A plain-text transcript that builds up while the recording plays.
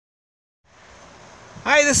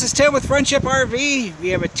Hi, this is Tim with Friendship RV. We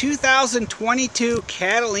have a 2022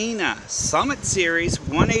 Catalina Summit Series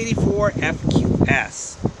 184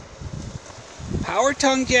 FQS. Power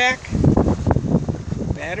tongue jack,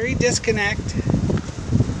 battery disconnect,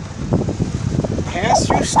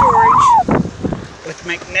 pass-through storage with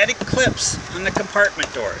magnetic clips on the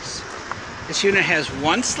compartment doors. This unit has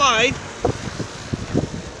one slide,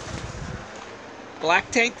 black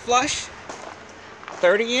tank flush,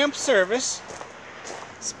 30 amp service,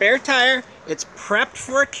 spare tire. It's prepped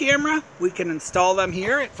for a camera. We can install them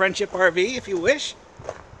here at Friendship RV if you wish.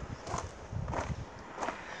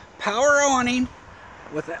 Power awning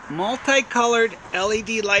with a multicolored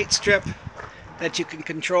LED light strip that you can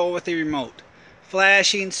control with the remote.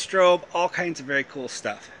 Flashing, strobe, all kinds of very cool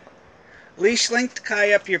stuff. Leash link to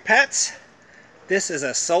tie up your pets. This is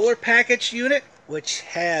a solar package unit which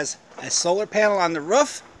has a solar panel on the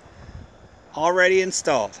roof already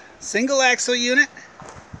installed. Single axle unit.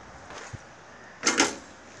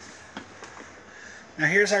 Now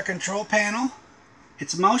here's our control panel.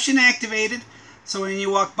 It's motion activated, so when you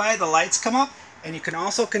walk by the lights come up, and you can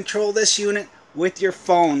also control this unit with your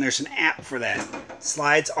phone. There's an app for that.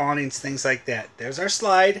 Slides, awnings, things like that. There's our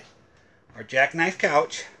slide, our jackknife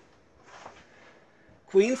couch,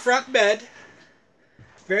 queen front bed.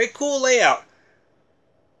 Very cool layout.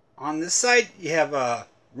 On this side you have a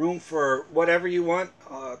room for whatever you want,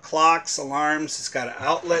 clocks, alarms. It's got an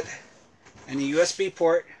outlet and a USB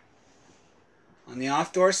port. On the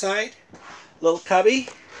off door side, little cubby,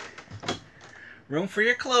 room for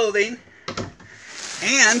your clothing,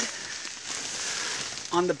 and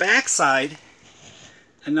on the back side,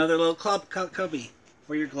 another little cubby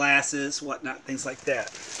for your glasses, whatnot, things like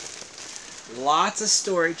that. Lots of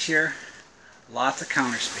storage here, lots of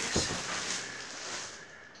counter space.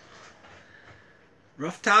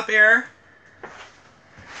 Rooftop air,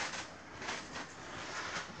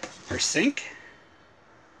 our sink.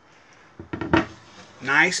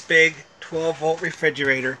 Nice big 12-volt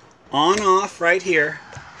refrigerator, on off right here.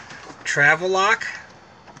 Travel lock.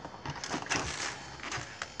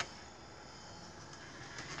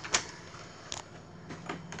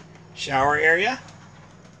 Shower area.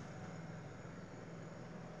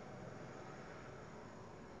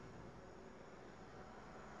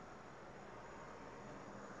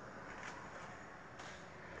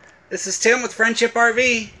 This is Tim with Friendship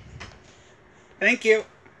RV. Thank you.